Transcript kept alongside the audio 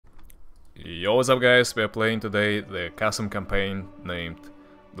Yo, what's up guys, we are playing today the custom campaign named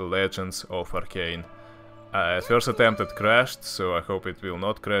The Legends of Arkain. At first attempt it crashed, so I hope it will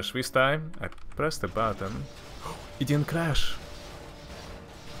not crash this time. I pressed the button. It didn't crash!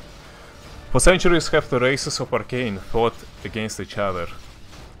 For centuries have the races of Arkain fought against each other.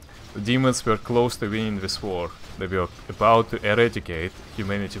 The demons were close to winning this war. They were about to eradicate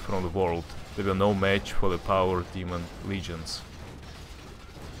humanity from the world. They were no match for the power demon legions.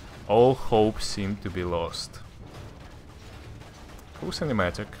 All hope seemed to be lost. Cool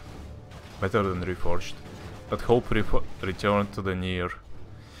cinematic. Better than Reforged. But hope returned to the near.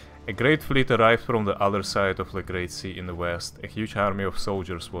 A great fleet arrived from the other side of the Great Sea in the west. A huge army of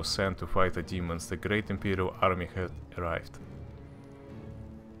soldiers was sent to fight the demons. The great imperial army had arrived.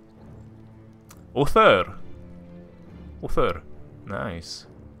 Uther! Uther. Nice.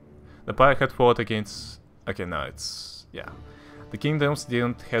 The Empire had fought against... Okay, now it's... yeah. The kingdoms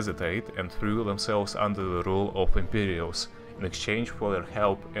didn't hesitate and threw themselves under the rule of Imperials in exchange for their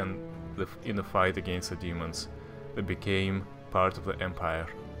help in the fight against the demons. They became part of the Empire.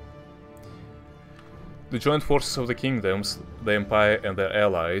 The joint forces of the kingdoms, the Empire and their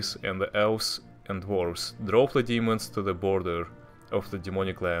allies, and the elves and dwarves drove the demons to the border of the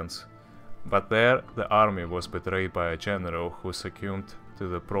demonic lands. But there the army was betrayed by a general who succumbed to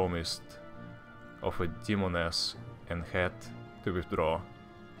the promise of a demoness and had to withdraw.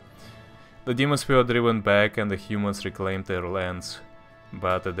 The demons were driven back and the humans reclaimed their lands,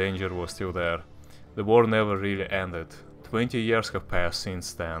 but the danger was still there. The war never really ended. 20 years have passed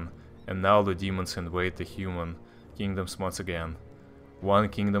since then, and now the demons invade the human kingdoms once again. One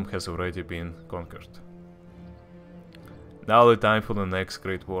kingdom has already been conquered. Now the time for the next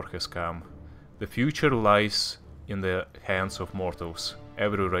great war has come. The future lies in the hands of mortals.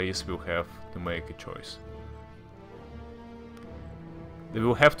 Every race will have to make a choice. They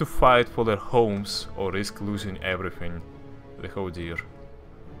will have to fight for their homes or risk losing everything. Oh dear.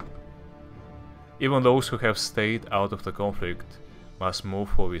 Even those who have stayed out of the conflict must move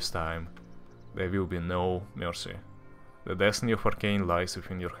for this time. There will be no mercy. The destiny of Arkain lies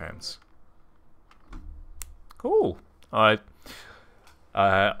within your hands. Cool. Alright.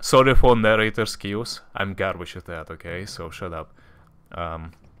 Sorry for narrator skills. I'm garbage at that, okay? So shut up.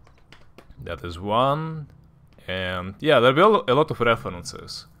 That is one. And yeah, there will be a lot of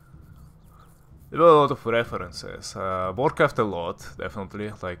references. Warcraft a lot,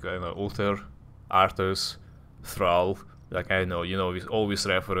 definitely. Like, I know, Uther, Arthas, Thrall. Like, I know, you know, with all these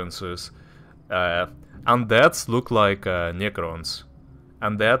references. Undeads look like Necrons.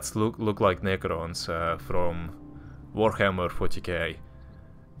 Undeads look like Necrons from Warhammer 40k.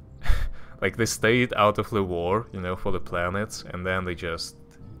 Like, they stayed out of the war, you know, for the planets, and then they just...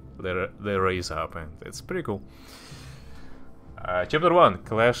 They raise up, and it's pretty cool. Chapter 1,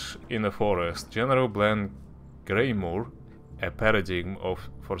 Clash in the Forest. General Blan Greymoor, a paradigm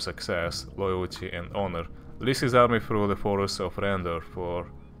for success, loyalty and honor, leads his army through the forests of Randor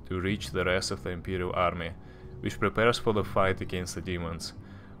to reach the rest of the Imperial army, which prepares for the fight against the demons.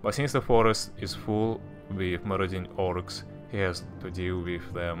 But since the forest is full with marauding orcs, he has to deal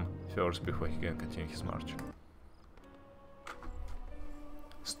with them first before he can continue his march.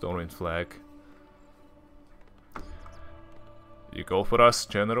 Stormwind flag. You call for us,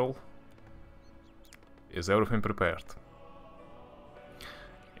 General? Is everything prepared?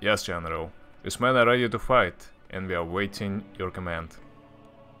 Yes, General. These men are ready to fight, and we are waiting your command.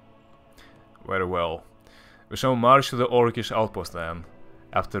 Very well. We shall march to the Orcish outpost then.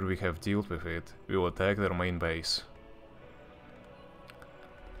 After we have dealt with it, we will attack their main base.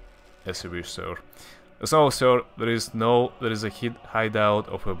 As you wish, sir. So, sir, there is a hideout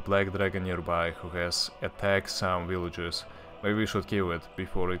of a black dragon nearby who has attacked some villages. Maybe we should kill it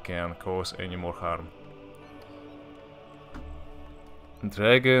before it can cause any more harm.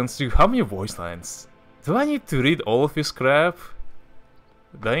 Dragons, dude, how many voice lines? Do I need to read all of this crap?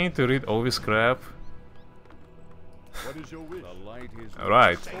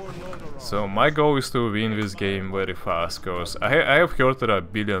 Alright, so my goal is to win this game very fast, cause I have heard there are a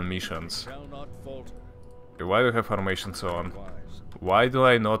billion missions. Why do I have formations on? Why do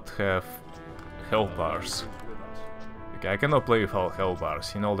I not have health bars? Okay, I cannot play without health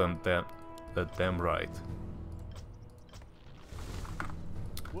bars, you know that damn right.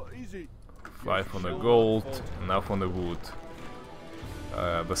 5 on the gold, enough on the wood.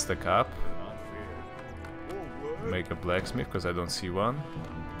 Let's stack up. Make a blacksmith, because I don't see one.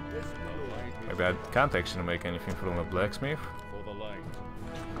 Maybe I can't actually make anything from a blacksmith.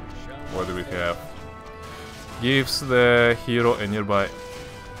 What do we have? Gives the hero a nearby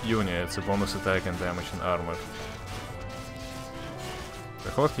unit, a bonus attack and damage and armor. The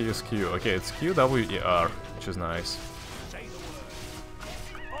hotkey is Q. Okay, it's QWER, which is nice.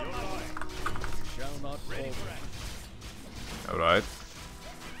 Alright.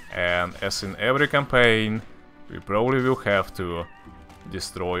 And as in every campaign, we probably will have to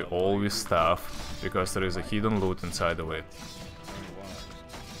destroy all this stuff, because there is a hidden loot inside of it.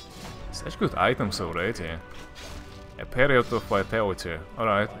 Such good items already. A period of vitality.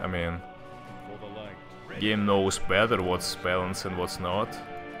 Alright, I mean... game knows better what's balanced and what's not.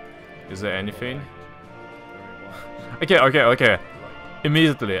 Is there anything? Okay.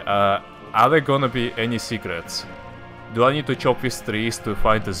 Immediately, are there gonna be any secrets? Do I need to chop these trees to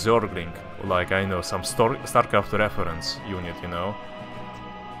find a Zergling? Like, I know, some StarCraft reference unit, you know?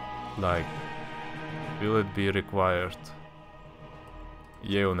 Like, will it be required?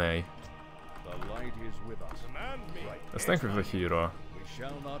 Yea or nay? Let's think of the hero.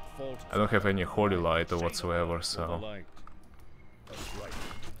 I don't have any holy light or whatsoever, so...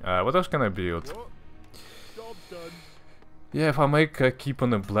 what else can I build? Yeah, if I make a keep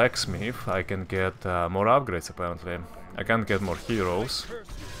on a blacksmith, I can get more upgrades apparently. I can't get more heroes.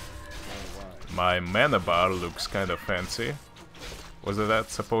 My mana bar looks kind of fancy. Was that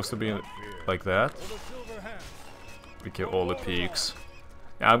supposed to be like that? We kill all the peaks.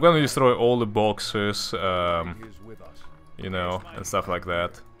 Yeah, I'm gonna destroy all the boxes, you know, and stuff like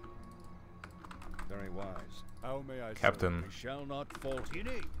that. Captain.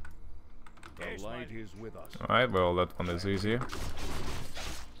 Alright, well, that one is easy.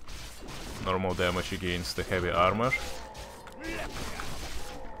 Normal damage against the heavy armor.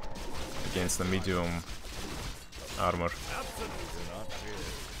 Against the medium armor.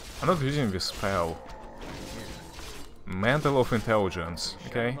 I'm not using this spell. Mantle of Intelligence,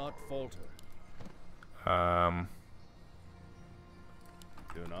 okay.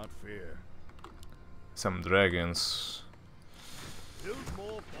 Do not fear. Some dragons.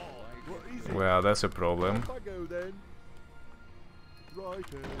 Well, that's a problem.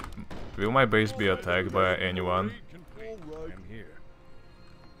 Will my base be attacked by anyone?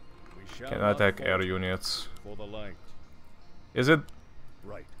 Can I attack air units? Is it?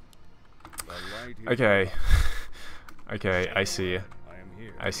 Okay. Okay, I see.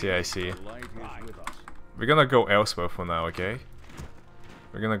 I see. We're gonna go elsewhere for now, okay?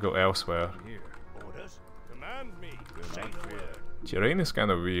 We're gonna go elsewhere. Terrain is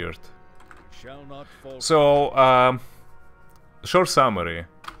kind of weird. So, short summary.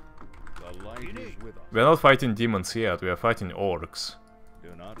 We're not fighting demons yet, we are fighting orcs.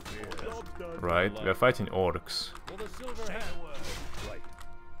 Right, we are fighting orcs.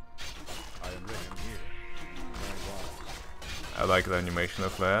 I like the animation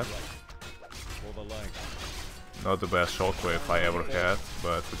of that. Not the best shockwave I ever had,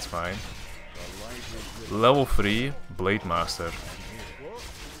 but it's fine. Level 3, Blade Master.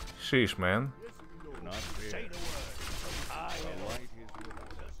 Sheesh, man.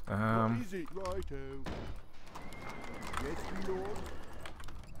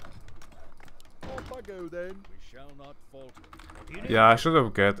 Yeah, I should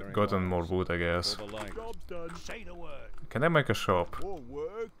have gotten more wood, I guess. Can I make a shop?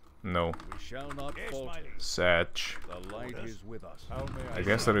 No. Sad. I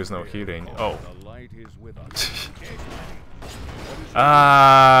guess there is no healing. Oh.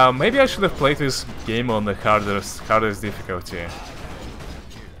 Maybe I should have played this game on the hardest difficulty.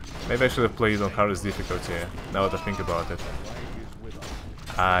 Maybe I should have played on hardest difficulty, now that I think about it.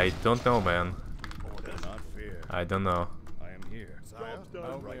 I don't know, man. I don't know.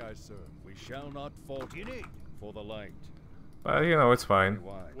 But you know, it's fine.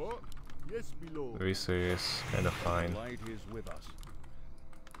 This is kind of fine.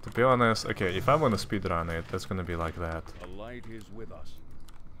 To be honest, okay, if I'm gonna speedrun it, that's gonna be like that. The light is with us.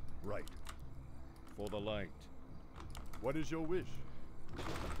 Right. For the light. What is your wish? Do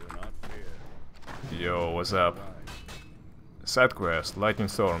not fear. Yo, what's up? Side quest, Lightning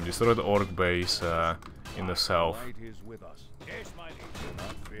Storm, destroy the orc base in the south. The light is with us. Yes, my lord. Do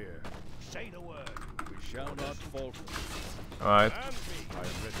not fear. Say the word. We shall not falter. Alright. I am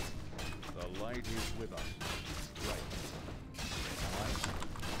ready. The light is with us. Right.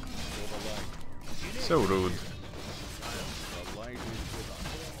 For the light. So rude. The light is with us.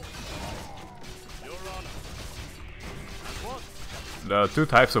 Your honor. What? There are two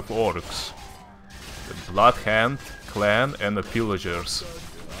types of orcs. The Bloodhand clan and the Pillagers.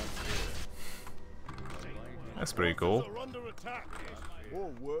 That's pretty cool.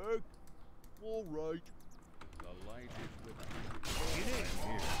 All work. All right. The light is with us.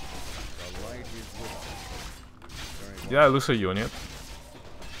 The light is with us. Did I lose a unit?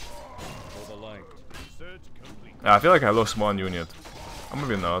 For the light. I feel like I lost one unit. Or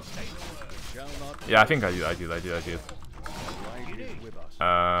maybe not. Shall not Yeah, I think I did. light is with us.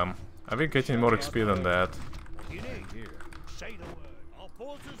 I've been getting more XP than that. I am here. Say the word. Our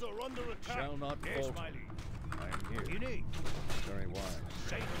forces are under attack. Shall not Yes, falter. my liege. I am here. You need. Very wise.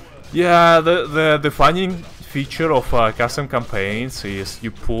 Say the word. Yeah, the defining feature of custom campaigns is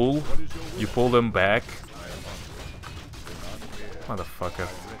you pull them back. Motherfucker.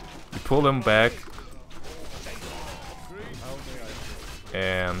 You pull them back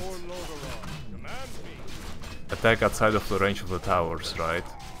and attack outside of the range of the towers, right?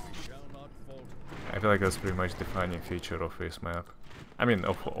 I feel like that's pretty much the defining feature of this map. I mean,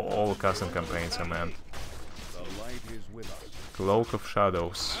 of all custom campaigns, I meant. The light is with us. Cloak of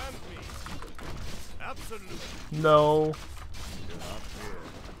Shadows. Absolutely. No. Do not fear.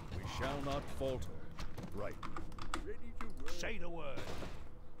 We shall not falter. Right. Ready to work. Say the word.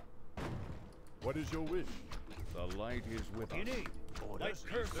 What is your wish? The light is with You us. need. Orders.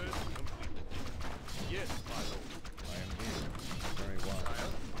 Yes, my lord. I am here. Very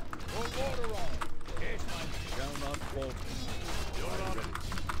wise. Your order on. Yes, my liege. Shall not falter.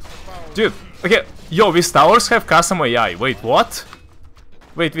 Dude, okay, yo, these towers have custom AI. Wait, what?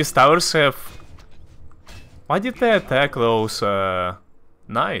 Wait, these towers have... Why did they attack those,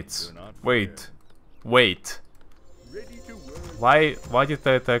 knights? Wait. Ready to work. Why did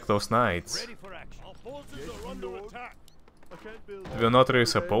they attack those knights? Ready for action. Our forces are under attack. I can't build. We're not really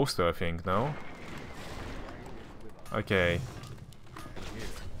supposed to, I think, no? Okay.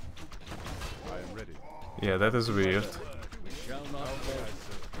 I am ready. Yeah, that is weird. We shall not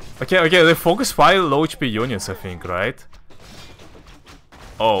falter. Okay, they focus 5 low HP units, I think, right?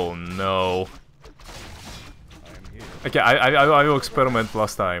 Oh no. I am here. Okay, I will experiment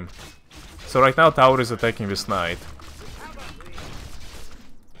last time. So right now tower is attacking this knight.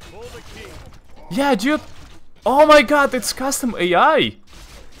 For the king. Yeah, dude! Oh my god, it's custom AI!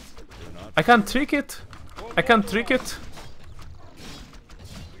 I can't trick it. I can't trick it.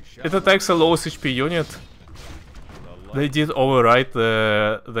 It attacks the lowest HP unit. They did override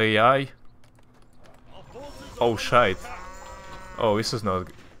the AI. Oh shit. Oh, this is not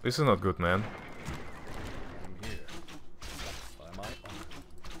good, man.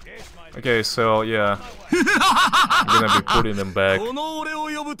 Okay, so yeah. I'm gonna be putting them back.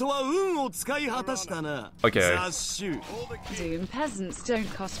 Okay. Doom peasants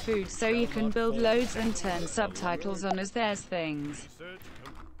don't cost food, so you can build loads and turn subtitles on as there's things.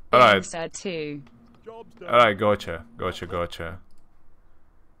 Alright. Said too. Job's done. Alright, gotcha. I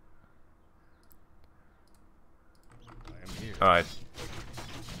am here. Alright.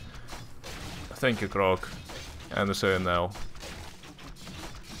 Thank you, Croc. I understand now.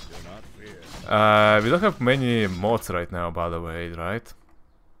 Do not fear. We don't have many mods right now, by the way, right?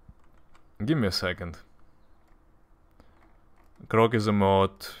 Give me a second. Croc is a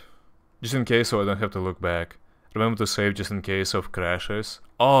mod. Just in case, so I don't have to look back. Remember to save just in case of crashes.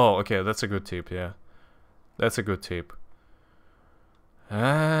 Oh, okay, that's a good tip, yeah. That's a good tip.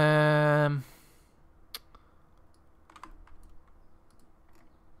 Okay,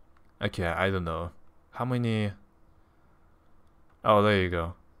 I don't know. How many... Oh, there you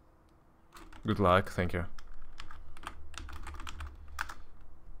go. Good luck, thank you.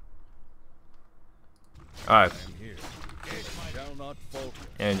 Alright, I am here. Shall not falter.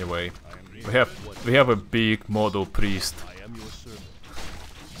 anyway. I am here. We have a big model priest. I am your servant.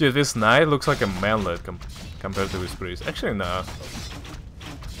 Dude, this knight looks like a manlet compared to this priest. Actually, no.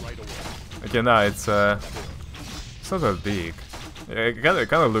 Right away. Okay, no, it's not that big. Yeah, it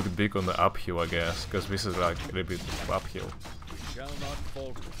kind of looked big on the uphill, I guess, because this is like a little bit uphill. We shall not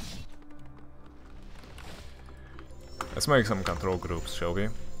falter. Let's make some control groups, shall we?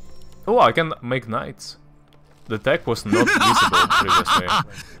 Oh, I can make knights. The tech was not visible previously.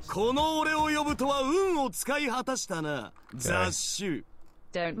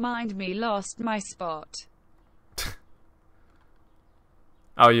 Don't mind me, lost my spot.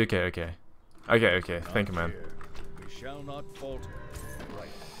 Oh, okay. Thank you, man. Fear. We shall not falter. Right.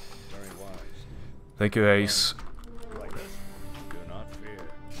 Very wise. Thank you, Ace. Right. Do not fear.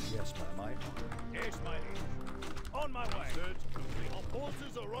 Yes, my might. Yes, my liege. On my way. Our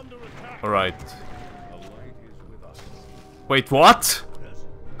forces are under attack. Alright. The light is with us. Wait, what?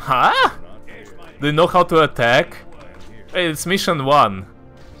 Huh? Do not fear. They know how to attack? I am here. Hey, it's mission 1.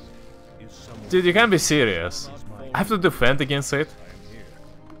 Is someone Dude, you can't be serious. I have to defend against it? I am here.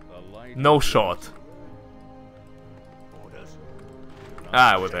 The light No shot. Orders.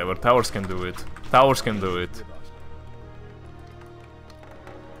 Ah, whatever. Towers can do it. Towers can do it.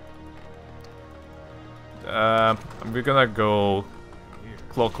 with us. We're gonna go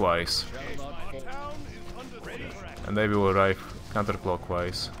clockwise. Shall not Our falter. town is under siege. And they will arrive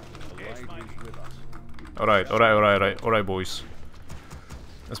Counterclockwise. The light is with us. Alright, boys.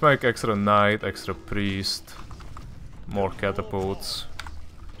 Let's make extra knight, extra priest, more catapults.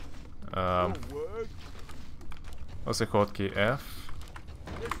 What's the hotkey? F?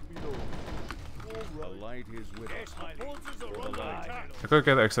 The light is with us. For the light. I could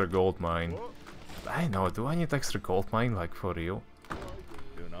get extra gold mine. I know, do I need extra gold mine, like for real?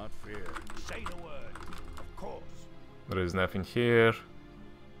 Do not fear. Say the word. Of course. There is nothing here.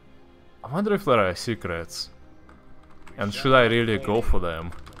 I wonder if there are secrets. And should I really go for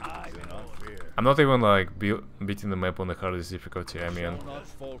them? Do not fear. I'm not even like beating the map on the hardest difficulty, I mean, Shall not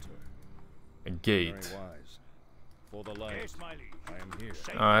falter. a Very gate. wise. For the light. Yes, my liege. I am here.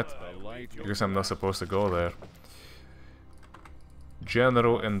 Alright, The light is because I'm not supposed to go there.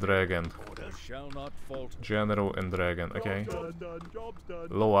 General and Dragon. shall not falter. General and Dragon, okay. Job's done.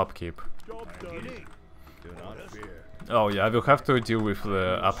 Low upkeep. Job's done. Do not fear. Oh yeah, I will have to deal with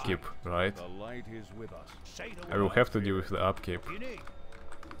the upkeep, right? The light is with us. Say the I will word. have to deal with the upkeep. You need.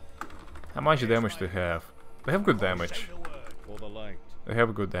 How much damage do they have? They have good Say damage. the word. For the light. They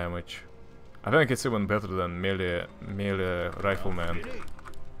have good damage. I think it's even better than melee rifleman. You need.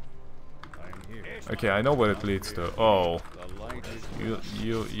 I am here. Yes, Okay, I know where it leads to. Oh, The light is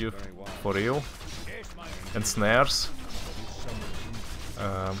you, for real? yes, my liege. And snares.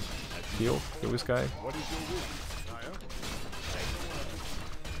 Kill this guy. What is your wish, sire?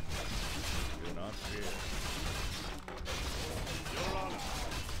 Do not fear.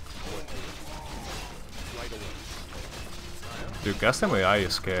 Right away. Dude, custom AI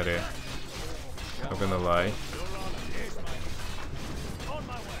is scary. Not gonna lie. On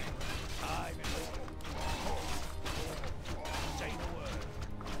my way. I'm in order. Say the word.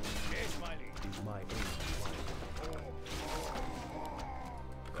 Yes, my liege.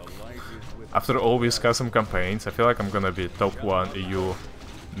 The light is with us. After all these custom campaigns, I feel like I'm gonna be top 1 EU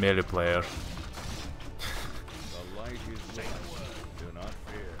melee player. The light is with us. Do not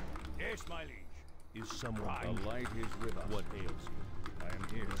fear. Yes, my liege. Is someone The light is with us. What ails you? I am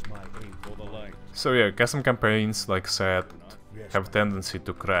here. Is my aim For the light. So yeah, custom campaigns, like said, have tendency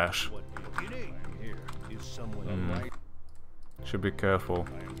to crash. what ails You need. I am here. you? Is someone The light. Should be careful.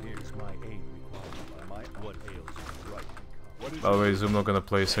 I am here. Is my aim required? What ails you? Right. What is By the way, Zoom not gonna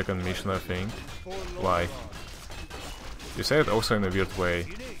play second mission, I think. Why? You say it also in a weird way.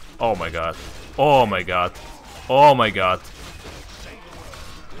 Oh my god. Oh my god. Oh my god.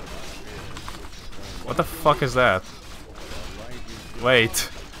 What the fuck is that? Wait.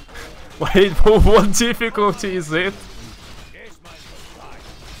 Wait, what difficulty is it? Yes, my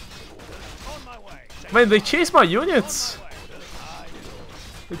liege. On my way. Say Man, they chase my units! the word.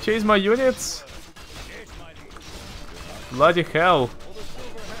 They chase my units! Yes, my liege. Bloody hell.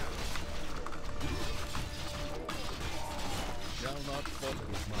 shall not falter.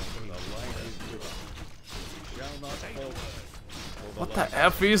 The light is with us. Shall not falter. For the What light. the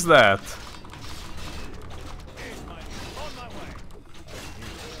F is that? Yes, my liege. On my way.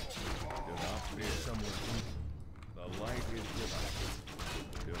 Do not fear. The light is with us.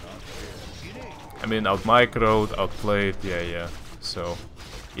 Do not fear. You need. I mean, out microed, outplayed, yeah. So,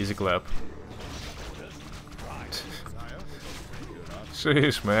 easy clap.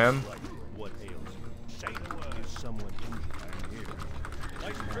 Sheesh, man. What ails you? Say the word. Is someone injured? I am here.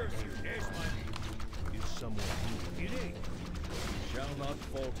 Like curse you. Yes, my liege. Is someone injured? You need. Shall not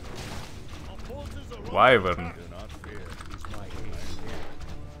falter. Our forces are on Wyvern. Do not fear. Is my aim?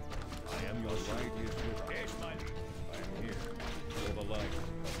 I am your light is with us. Yes, my liege. I am here. For the light.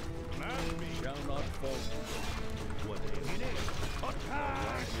 Command me. Shall not falter. What ails You you? need. Attack.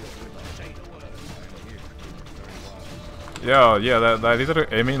 Light is with us. Say the word. I am here. Very wise. Yeah, that literally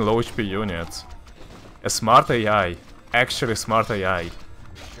aiming low HP units. A smart AI. Actually smart AI.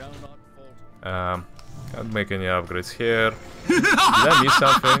 Shall not falter. Can't make any upgrades here. Did I miss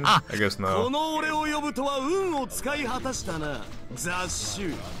something? I guess こ no. の俺を呼ぶとは運を使い果たしたな雑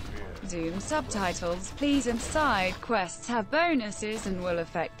種 Zoom subtitles, please, and side quests have bonuses and will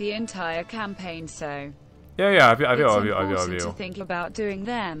affect the entire campaign, so Yeah, I it's will. important to think about doing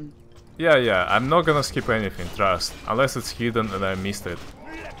them. Yeah, I'm not gonna skip anything, trust. Unless it's hidden and I missed it.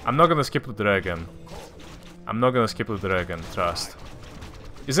 I'm not gonna skip the dragon. I'm not gonna skip the dragon, trust.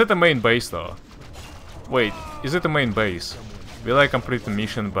 Is it the main base though? Wait, is it the main base? Will I complete the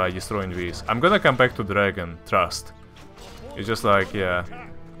mission by destroying these? I'm gonna come back to dragon, trust. It's just like, yeah.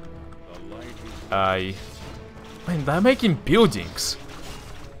 Man, they're making buildings!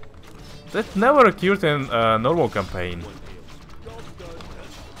 That never occurred in a normal campaign.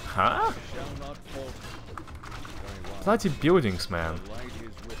 Huh? Shall not falter. Very wise. Bloody buildings, man. The light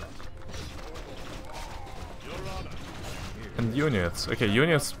is with us. And units. Okay,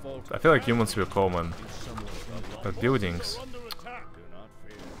 units. I feel like humans were common. But buildings.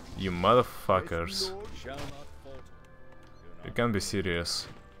 You motherfuckers. You can't be serious.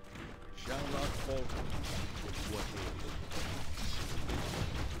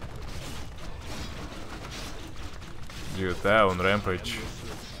 Dude, they're on rampage.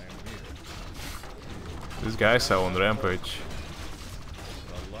 These guys are on rampage.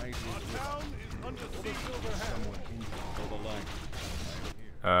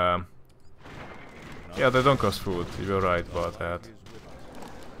 Yeah, they don't cost food. You're right about that.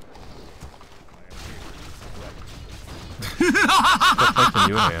 Stop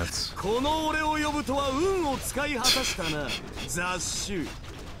making units. この俺を呼ぶとは運を使い果たしたな雑種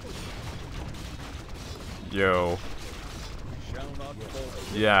Yo.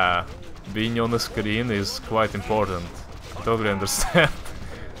 Yeah, being on the screen is quite important. I totally understand.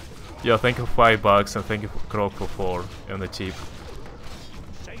 Yo, thank you for $5 and thank you for Croc for 4 on the cheap.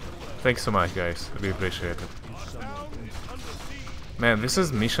 Thanks so much, guys. Really appreciate it. Man, this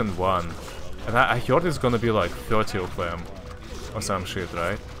is mission 1. And I heard it's gonna be like 30 of them. Or some shit,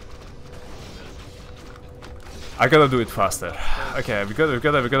 right? I gotta do it faster. Okay, we gotta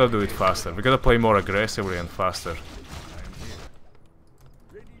do it faster. We gotta play more aggressively and faster.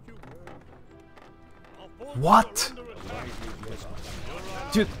 What?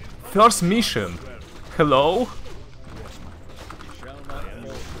 Dude, first mission. Hello?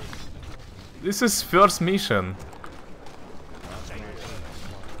 This is first mission.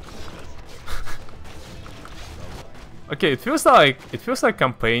 Okay, it feels like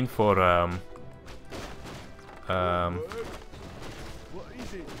campaign for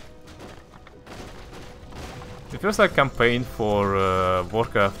it feels like campaign for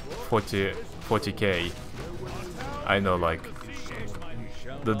Warcraft 40k. I know, like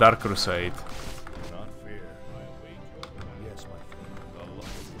the Dark Crusade,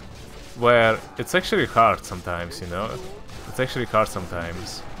 where it's actually hard sometimes, you know. It's actually hard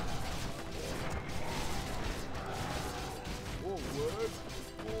sometimes.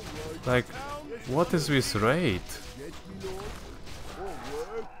 Like, what is this raid?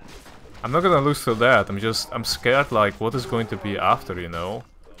 I'm not gonna lose to that. I'm scared. Like, what is going to be after, you know?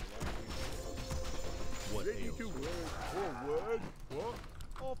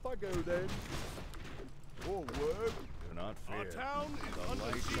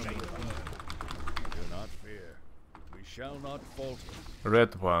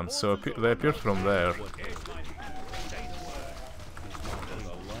 Red one. So they appeared from there.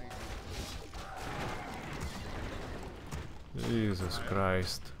 Jesus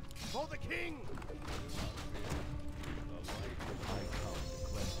Christ. For the king!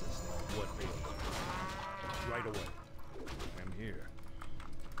 Right away. I'm here.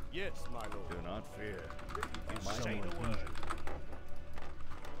 Yes, my lord. Do not fear. Say the word.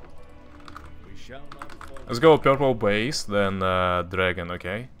 We shall not fall. Let's go purple base, then dragon,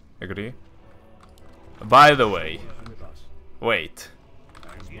 okay? Agree? By the way, wait.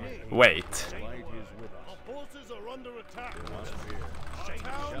 Wait. Our forces are under attack. Our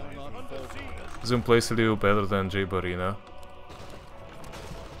town is under siege. Zoom plays a little better than J-Barina.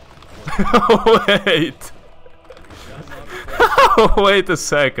 Wait! Wait a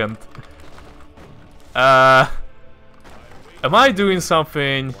second. Am I doing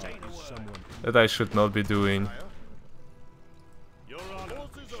something that I should not be doing? Your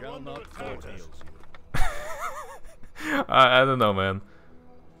forces are under attack. I don't know, man.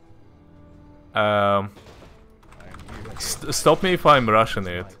 Stop me if I'm rushing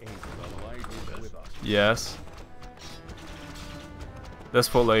it. Yes. That's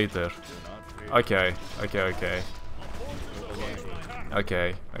for later. Okay, okay, okay.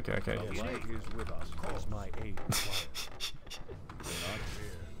 Okay, okay, okay.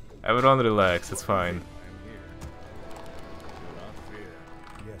 Everyone relax, it's fine.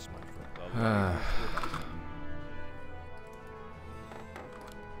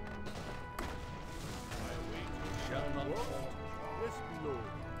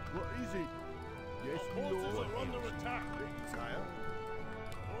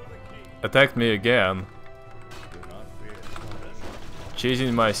 Attacked me again.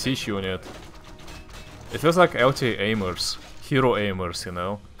 Chasing my siege unit. It feels like LTA aimers. Hero aimers, you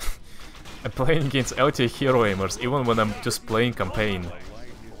know? I'm playing against LTA hero aimers even when I'm just playing campaign.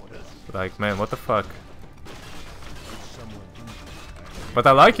 Like, man, what the fuck? But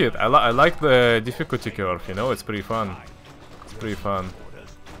I like it. I like the difficulty curve, you know? It's pretty fun. It's pretty fun.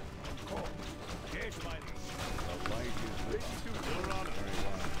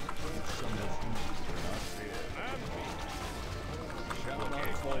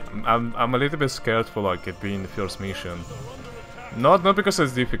 I'm a little bit scared for like it being the first mission. Not because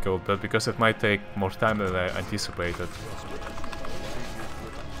it's difficult, but because it might take more time than I anticipated.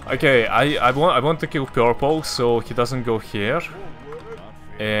 Okay, I want to kill purple so he doesn't go here.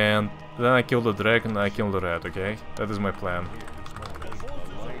 And then I kill the dragon and I kill the red, okay? That is my plan.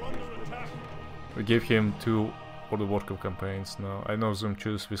 We give him 2 for the work of campaigns now. I know Zoom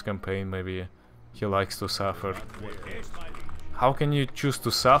chooses this campaign, maybe he likes to suffer. How can you choose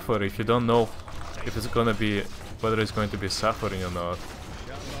to suffer if you don't know if it's gonna be, whether it's going to be suffering or not?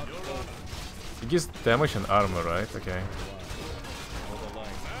 It gives damage and armor, right? Okay.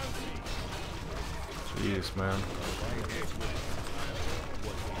 Jeez, man.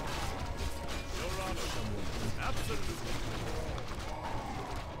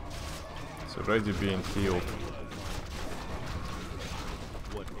 It's already being healed.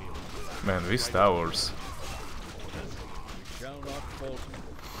 Man, these towers.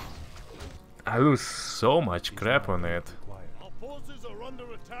 I lose so much crap on it. Our forces are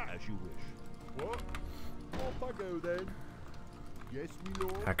under attack. As you wish. What? Off I go then. Yes, my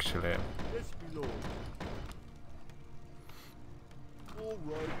lord. Actually, Yes, my lord. All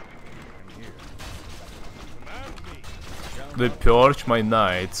right. I'm here. Command me. they purge my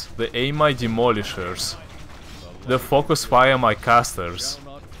knights, they aim my demolishers, they focus fire my casters.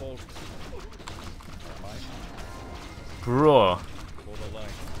 Bro,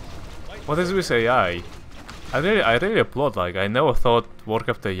 what is this AI? I really applaud. Like, I never thought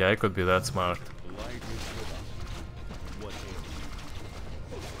Warcraft AI could be that smart.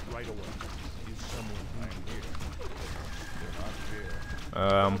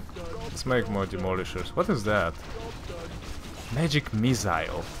 Let's make more demolishers. What is that? Magic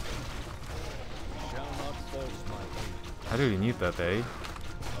missile. I really need that, eh?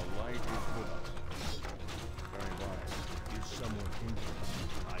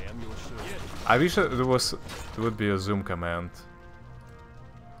 I wish there would be a zoom command.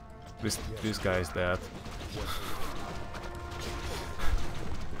 This guy is dead.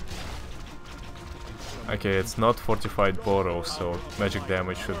 Okay, it's not fortified borrow, so magic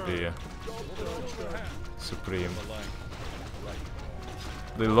damage should be supreme.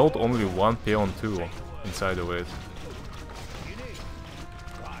 They load only one peon too inside of it.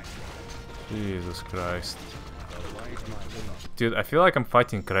 Jesus Christ. Dude, I feel like I'm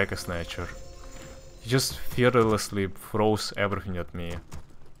fighting Cracker Snatcher. He just fearlessly throws everything at me.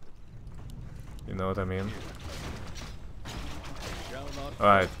 You know what I mean?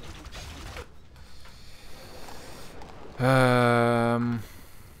 Alright.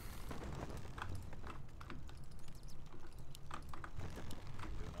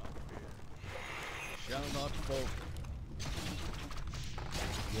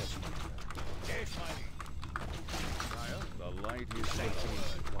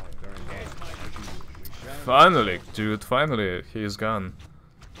 Finally, dude, finally he is gone.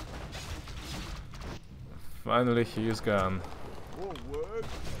 Finally he is gone.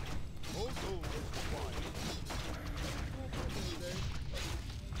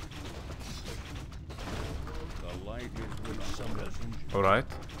 Alright.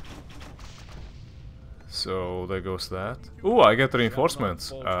 So there goes that. Ooh, I get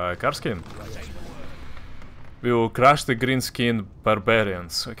reinforcements. Carskin. We will crush the green skin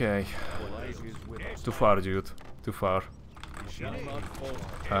barbarians. Okay. Too far, dude. Too far.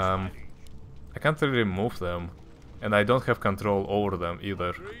 I can't really move them. And I don't have control over them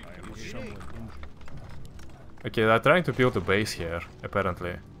either. Okay, they're trying to build a base here,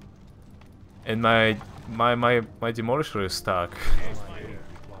 apparently. And my demolisher is stuck.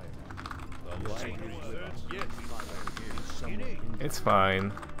 It's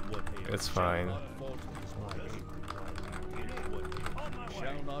fine. It's fine.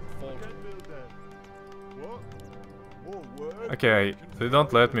 Okay, they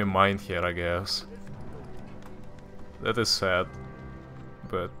don't let me mine here, I guess. That is sad,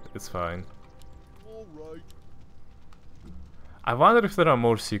 but it's fine. I wonder if there are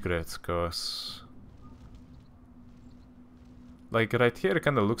more secrets, cause... like right here it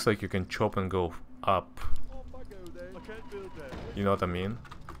kinda looks like you can chop and go up. You know what I mean?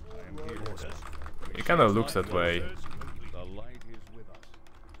 It kinda looks that way.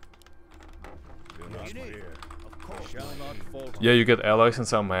 Yeah, you get allies in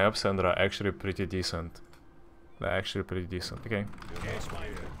some maps and they're actually pretty decent. They're actually pretty decent. Okay.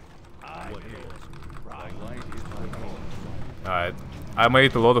 Alright. I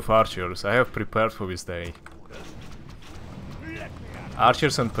made a lot of archers. I have prepared for this day.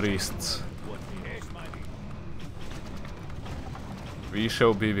 Archers and priests. We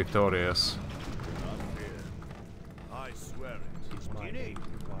shall be victorious.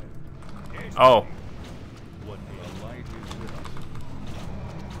 Oh.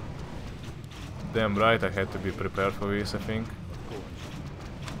 Damn right, I had to be prepared for this, I think.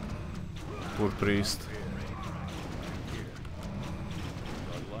 Poor priest.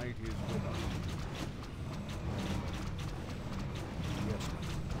 The light is with us.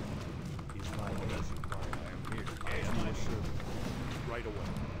 I am here. I am serving. Right away.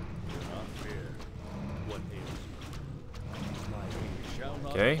 Do not fear. What ails you? We shall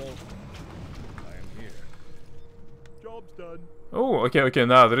not Okay. falter. I am here. Job's done. Oh, okay,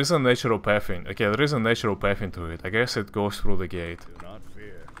 now there is a natural pathing. Okay, there is a natural pathing to it. I guess it goes through the gate. Do not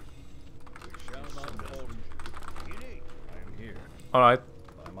fear. We shall not falter. I am here. Alright,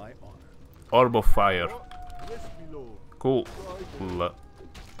 By my honor. orb of fire. Yes, my lord. Cool.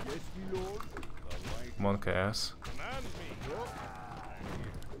 Yes, my lord. The light Monk ass. Command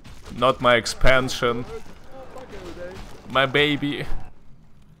me. Not my expansion. I go then. My baby.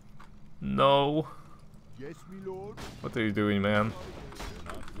 No. Yes, my lord. What are you doing, man? Do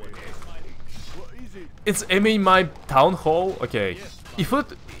not fear. What is it? It's aiming my town hall? Okay.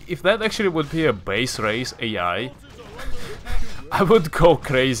 If that actually would be a base race AI, I would go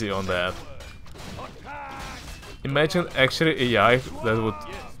crazy on that. Imagine actually AI that would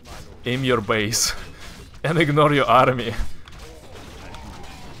aim your base and ignore your army.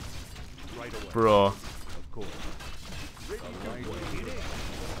 Bro.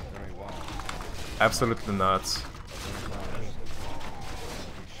 Very well. Absolutely nuts.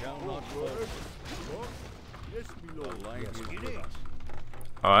 We shall not falter. Yes, my lord. The light is with us.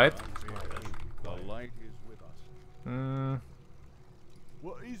 Alright. The light is with us.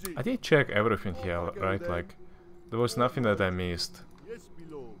 What is it? I did check everything here, right? Like, there was nothing that I missed. Yes, my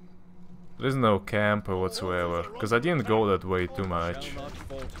lord. There is no camp or whatsoever, because I didn't go that way too much. Shall not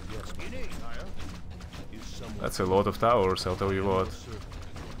falter. Yes, That's a lot of towers, I'll tell you what.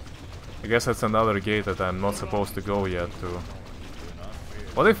 I guess that's another gate that I'm not supposed to go yet to.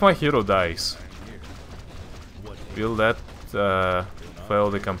 What if my hero dies? Will that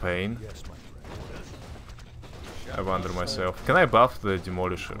fail the campaign? I wonder myself. Can I buff the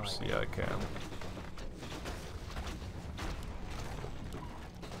demolishers? Yeah, I can.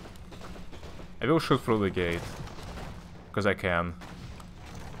 I will shoot through the gate. Because I can.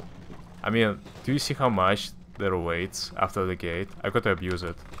 I mean, do you see how much there waits after the gate? I gotta abuse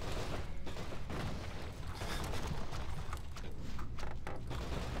it.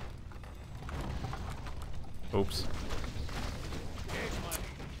 Oops.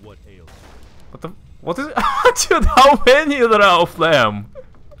 What ails? What the? What is? Dude, how many there are of them?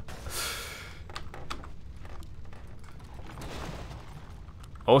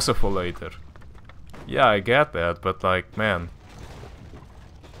 Also for later. Yeah, I get that, but like, man.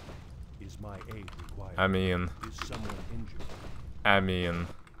 Is my aid required? I mean, Is someone injured? I am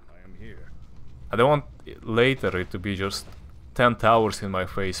here. I don't want later it to be just 10 towers in my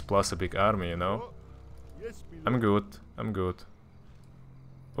face plus a big army, you know? Yes, my lord. I'm good. I'm good.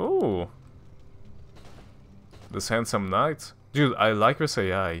 Oh, this handsome knight, dude. I like this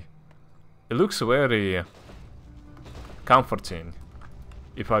AI. It looks very comforting,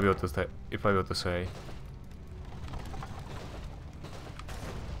 if I were to say.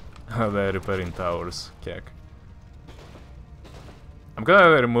 They're repairing towers. Kek. I'm gonna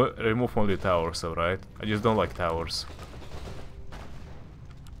remove only towers, alright? I just don't like towers.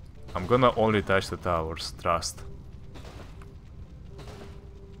 I'm gonna only touch the towers. Trust.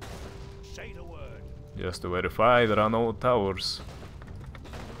 Say the word. Just to verify there are no towers.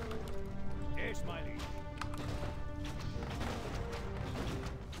 Yes, my liege.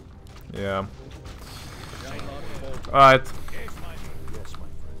 Yeah. Alright. Yes, my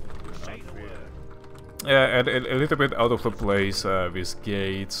liege. Say the word. Yeah, a little bit out of the place with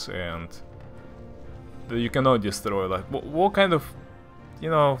gates and you cannot destroy. Like, what kind of, you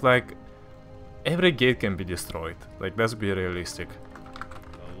know, like every gate can be destroyed. Like, let's be realistic.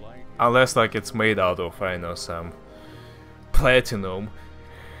 Unless like it's made out of, I know, some platinum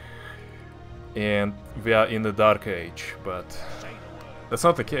and we are in the dark age, but that's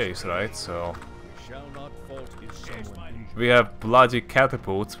not the case, right? So Shall not falter. Is someone injured? we have bloody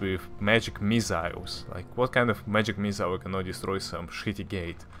catapults with magic missiles. Like, what kind of magic missile cannot destroy some shitty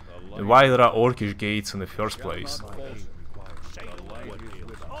gate? And why there are orcish gates in the first place? Say the word.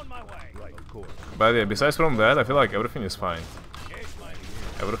 On my way. Right, of course. But yeah, besides from that, I feel like everything is fine. Yes, my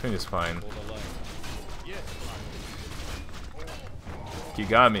liege. Everything is fine. For the light. Yes, my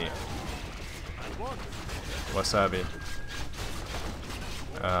Kigami. Wasabi.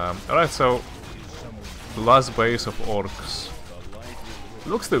 Alright, so the last base of orcs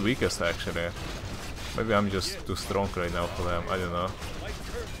looks the weakest actually. Maybe I'm just too strong right now for them, I don't know.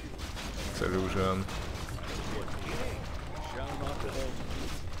 It's illusion. Shall not falter.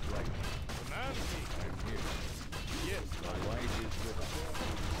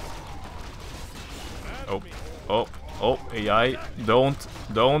 Oh, oh, oh, AI, don't.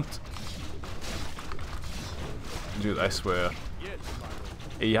 Dude, I swear.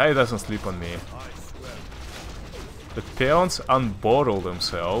 AI doesn't sleep on me. The peons unborrow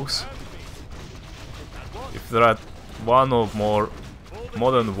themselves. If there are one or more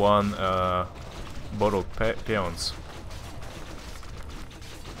than one borrowed peons.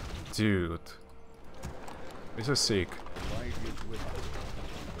 Dude. This is sick.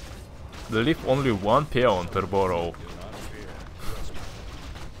 They leave only one peon per borrow.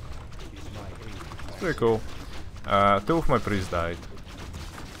 It's pretty cool. 2 of my priests died.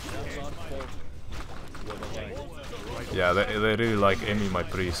 Yeah, they really like aiming my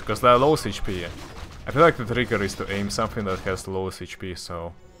priests, because they're lowest HP. I feel like the trigger is to aim something that has the lowest HP,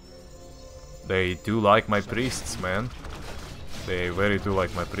 so... They do like my priests, man. They very do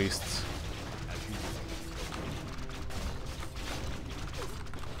like my priests.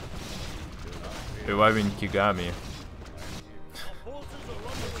 Reviving Kigami.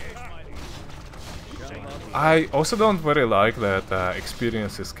 I also don't very like that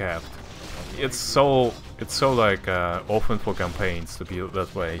experience is capped. It's so like often for campaigns to be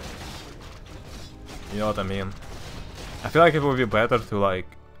that way. You know what I mean? I feel like it would be better to like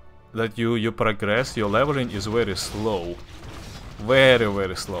that you progress. Your leveling is very slow,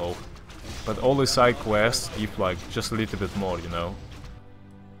 very slow. But all the side quests give like just a little bit more, you know.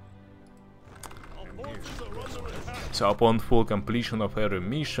 So upon full completion of every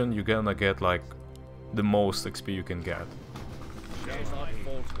mission, you're gonna get like the most XP you can get.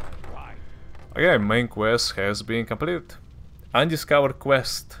 Okay, main quest has been completed. Undiscovered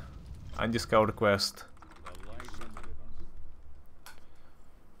quest. Undiscovered quest.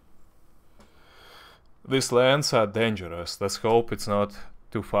 These lands are dangerous. Let's hope it's not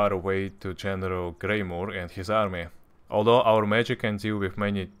too far away to General Greymoor and his army. Although our magic can deal with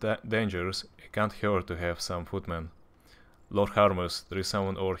many dangers, it can't hurt to have some footmen. Lord Harmus, there is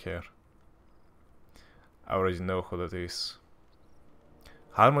someone over here. I already know who that is.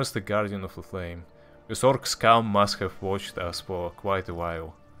 Harmus, the Guardian of the Flame. This orc scum must have watched us for quite a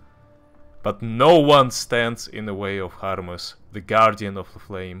while. But no one stands in the way of Harmus, the Guardian of the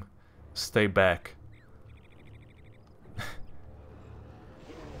Flame. Stay back.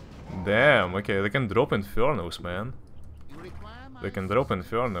 Damn, okay, they can drop Infernos, man. They can drop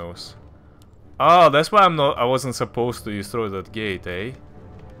Infernos. Oh, that's why I wasn't supposed to destroy that gate, eh?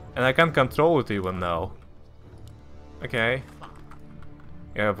 And I can't control it even now. Okay.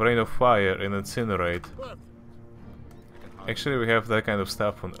 You have Rain of Fire and Incinerate. Actually, we have that kind of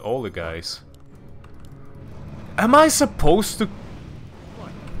stuff on all the guys. Am I supposed to...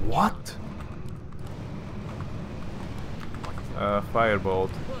 What?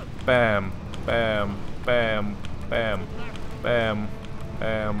 Firebolt. Bam, bam, bam, bam, bam,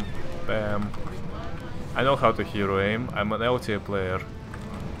 bam, bam. I know how to hero aim. I'm an LTA player.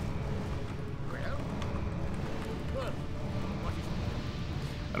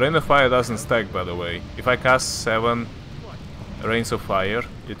 Rain of Fire doesn't stack, by the way. If I cast 7 Rains of Fire,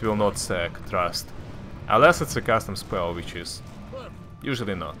 it will not stack, trust. Unless it's a custom spell, which is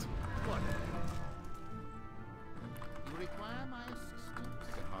usually not.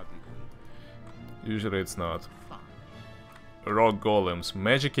 Usually it's not. Rock Golems.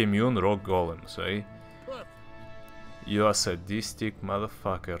 Magic immune Rock Golems, eh? You are sadistic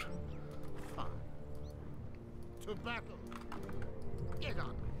motherfucker.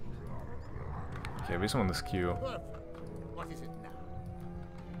 Okay, this one is Q. What is it now?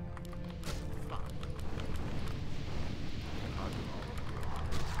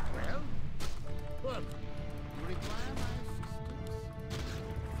 Well, you require my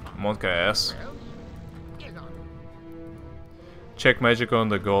assistance? Monka S. Well, get on. Check magic on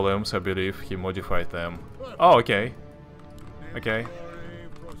the golems, I believe he modified them. Oh, okay. Okay.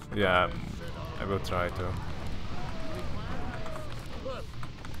 Yeah, I will try to. Well,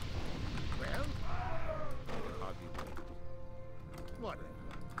 what?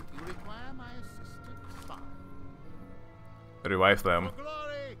 You require my assistance? Fine. Revive them. For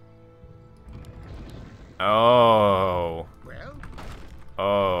glory. Oh. Well,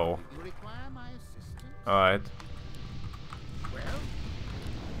 Oh. you require my assistance? Alright. Well,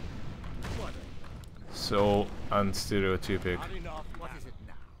 what? So unstereotypic. Not enough. What is it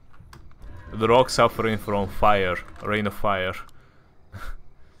now? The rock suffering from fire. Rain of Fire.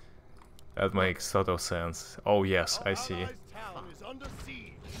 That makes total sense. Oh yes, I see. Town is under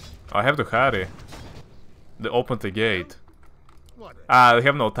siege. I have to hurry. They opened the gate. What? Ah, they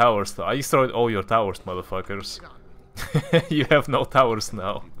have no towers though. I destroyed all your towers, motherfuckers. You have no towers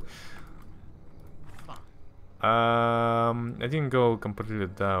now. I didn't go completely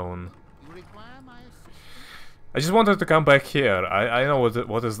down. You require my assistance? I just wanted to come back here. I know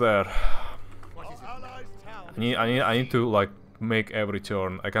what is there. What is it? Allies town. I need to like make every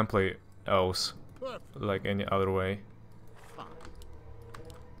turn. I can't play else Perfect. like any other way. Fine.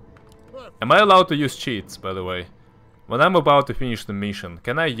 Perfect. Am I allowed to use cheats, by the way? When I'm about to finish the mission,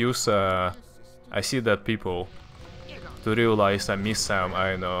 can I use I see that people to realize I missed some,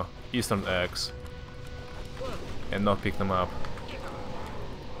 I don't know, Eastern eggs and not pick them up?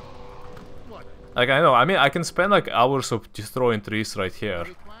 Like I know, I mean I can spend like hours of destroying trees right here,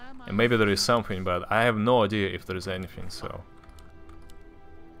 and maybe there is something, but I have no idea if there is anything. So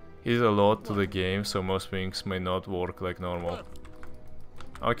it's a lot to the game, so most things may not work like normal.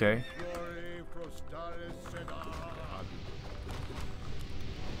 Okay.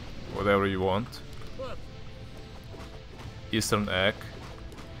 Whatever you want. Eastern egg.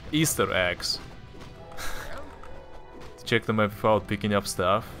 Easter eggs. Check the map without picking up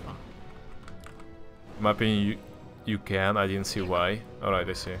stuff. In my opinion, you can. I didn't see why. Alright,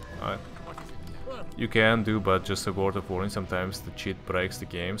 I see. Alright. You can do, but just a word of warning. Sometimes the cheat breaks the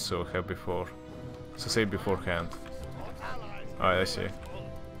game, so have before. So say beforehand. Alright, I see.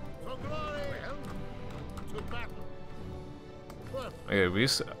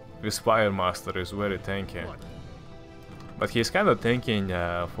 Okay, this Fire Master is very tanky. But he's kind of tanking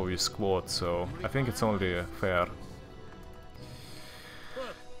for his squad, so I think it's only fair.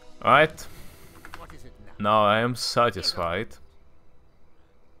 Alright. Now I am satisfied.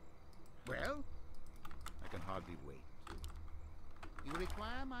 Well, I can hardly wait. You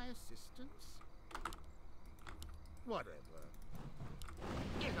require my assistance? Whatever.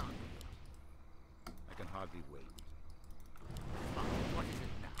 Get on. I can hardly wait. What is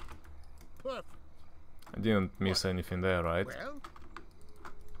it now? Perfect. I didn't miss anything there, right? Well,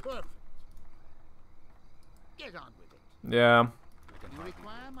 perfect. Get on with it. Yeah, You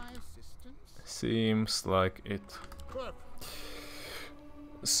require my assistance? seems like it. Perfect.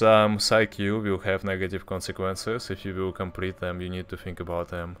 Some side queue will have negative consequences. If you will complete them, you need to think about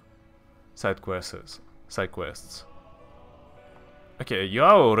them. Side quests. Side quests. Okay, you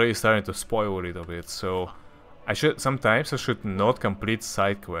are already starting to spoil a little bit, so sometimes I should not complete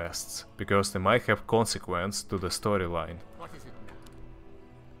side quests because they might have consequence to the storyline. What is it now?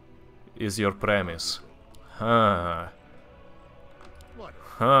 Is your premise? Huh. What?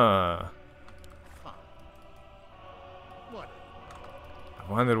 Huh. What?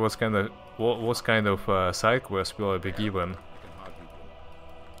 I wonder what kind of side quest will I be given. I can hardly wait.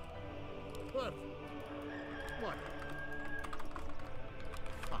 Perfect. What?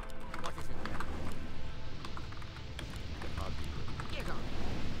 Fine. What is it now? I can hardly wait. Get on.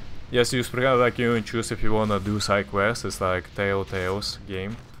 Yes, use pretty like you can choose if you wanna do side quests. It's like Telltale's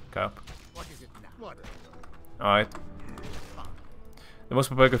game cap. What is it now? What? Alright. The most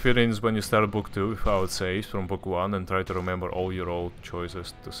peculiar feeling is when you start book 2 without saves from book 1 and try to remember all your old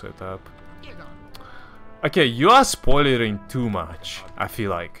choices to set up. Get on. Okay, you are spoiling too much, I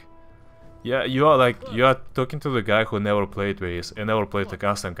feel like. Yeah, you are talking to the guy who never played this and never played the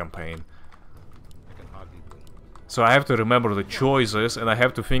custom campaign. I can hardly wait. So I have to remember the choices and I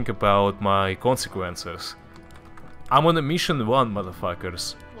have to think about my consequences. I'm on a mission 1,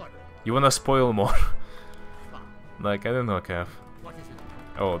 motherfuckers. What? You wanna spoil more? Fine. Like, I don't know, Kev. What is it now?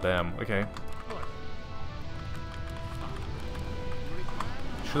 Oh, damn, okay. What? Fine. You require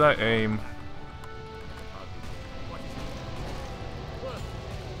my Should I aim? What is it? What?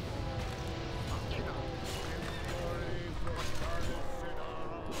 Get on.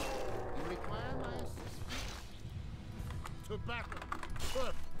 You require my assistance? To battle.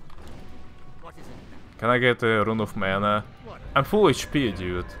 Perfect. What is it now? Can I get a rune of mana? What? I'm full HP,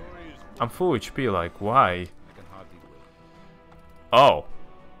 dude. I'm full HP, like, why? I can hardly wait. Oh.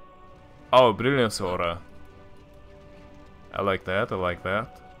 Oh, Brilliance Aura. I like that, I like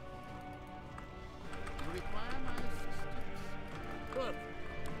that. You require my assistance? Perfect.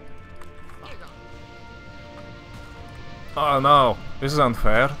 Get on. Oh no, this is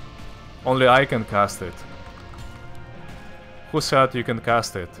unfair. Only I can cast it. Who said you can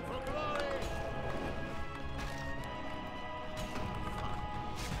cast it?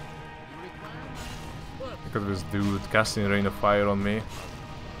 Look at this dude casting Rain of Fire on me.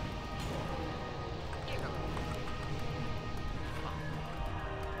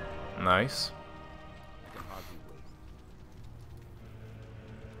 Nice. I can hardly wait.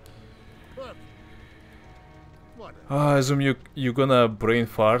 Perfect. What? I assume you gonna brain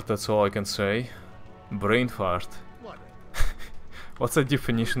fart, that's all I can say. Brain fart. What? What's the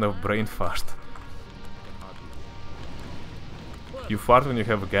definition of brain fart? I can hardly wait. You fart when you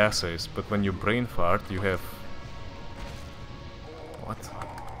have gases, but when you brain fart, you have... What?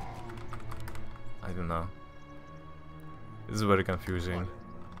 I don't know. It's very confusing.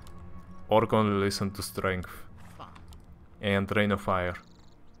 Orc only listen to strength. And Rain of Fire.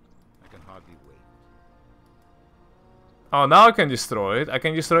 I can hardly wait. Oh, now I can destroy it. I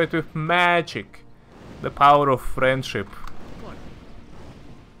can destroy it with magic. The power of friendship.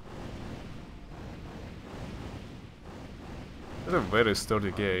 That's a very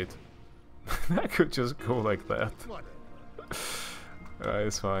sturdy gate. I could just go like that.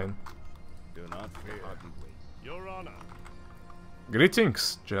 It's fine. Do not fear. Hardly wait. Your honor.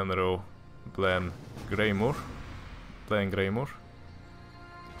 Greetings, General. Playing Greymore.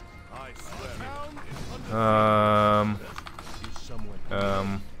 I swear.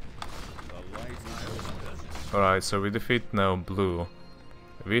 Alright, so we defeat now Blue.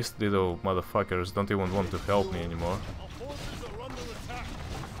 These little motherfuckers don't even want to help me anymore. Our forces are under attack.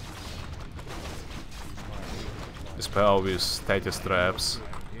 Dispel with status traps.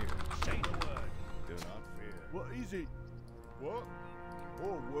 Say the word. Do not fear. What is it? What?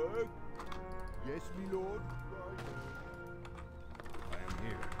 More work? Yes, me lord. I am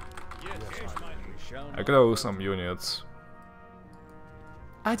here. Yes, my We shall I not. could lose some units.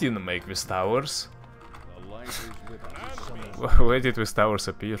 I didn't make these towers. The light is with us. Where did these towers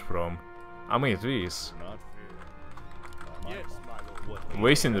appear from? I made these. Do not fear. Yes, my lord. What?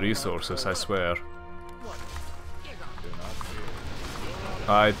 Wasting resources, I swear. Do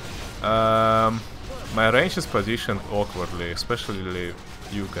not fear. My range is positioned awkwardly, especially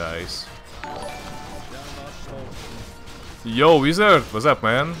you guys. Yo, Wizard! What's up,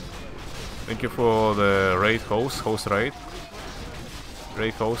 man? Thank you for the raid host raid.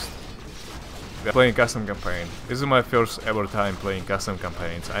 Raid host. We are playing custom campaign. This is my first ever time playing custom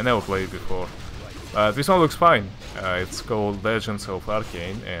campaigns. I never played before. This one looks fine. It's called Legends of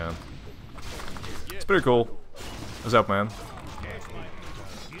Arkain and it's pretty cool. What's up, man?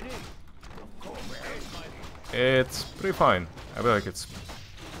 It's pretty fine. I feel like it's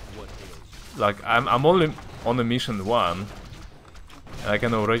like I'm only on the mission 1. I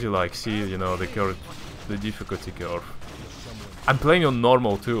can already like see, you know, the difficulty curve. I'm playing on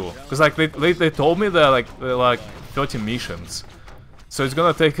normal too, because like they told me there are like 30 missions, so it's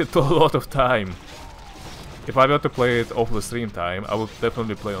gonna take a lot of time. If I were to play it off the stream time, I would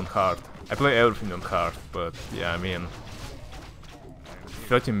definitely play on hard. I play everything on hard, but yeah, I mean,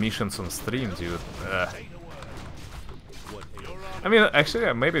 30 missions on stream, dude. I mean,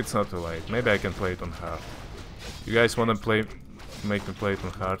 actually, maybe it's not too late. Maybe I can play it on hard. You guys wanna play? Make me play it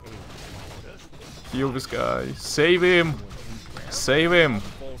on hard. Kill this guy. Save him! Save him!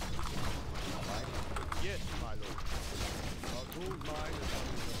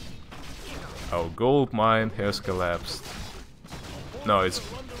 Our gold mine has collapsed. No, it's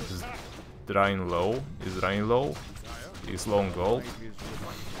drying low. Is drying low? Is long gold?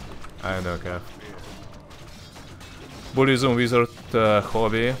 I don't care. Buddhism Wizard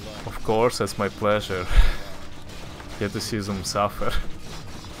hobby, of course, that's my pleasure. Get to see them suffer.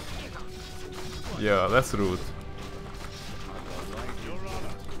 Yeah, that's rude.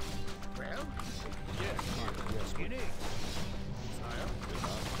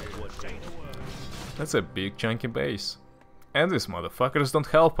 That's a big chunky base. And these motherfuckers don't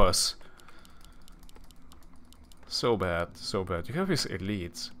help us. So bad, so bad. You have these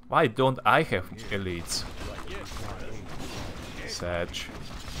elites. Why don't I have elites? Sag.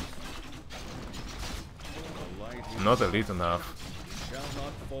 Not elite enough.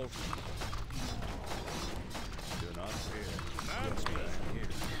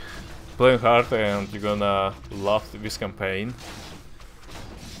 Playing hard and you're gonna love this campaign.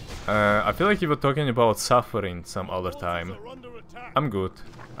 I feel like you were talking about suffering some other time. I'm good.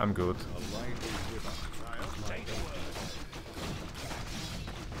 I'm good.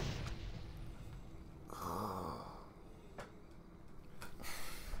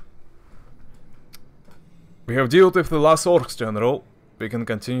 We have dealt with the last orcs, General. We can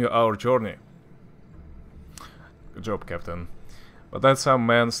continue our journey. Good job, Captain. But let some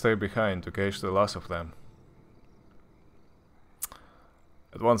men stay behind to catch the last of them.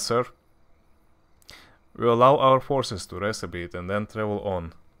 At once, sir. We allow our forces to rest a bit and then travel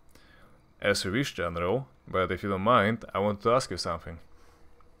on. As you wish, General, but if you don't mind, I want to ask you something.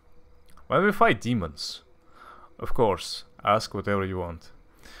 When we fight demons, of course, ask whatever you want.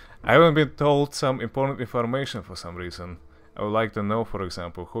 I haven't been told some important information for some reason. I would like to know, for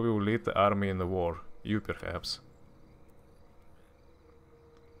example, who will lead the army in the war. You, perhaps.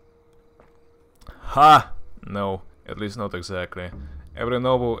 Ha! No, at least not exactly. Every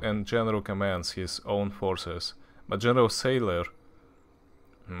noble and general commands his own forces, but General Sailor...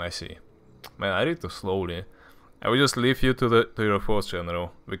 I see. Man, I read too slowly. I will just leave you to your thoughts,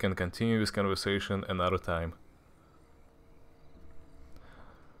 General. We can continue this conversation another time.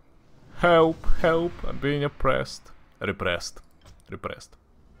 Help, help, I'm being oppressed. Repressed.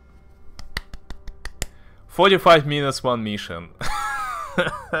 45 minutes, one mission.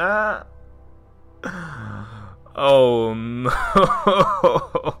 Oh no.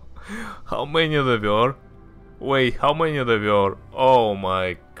 How many there were? Wait, how many there were? Oh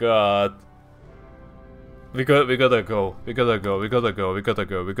my god. We gotta go. We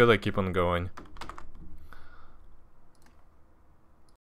gotta keep on going.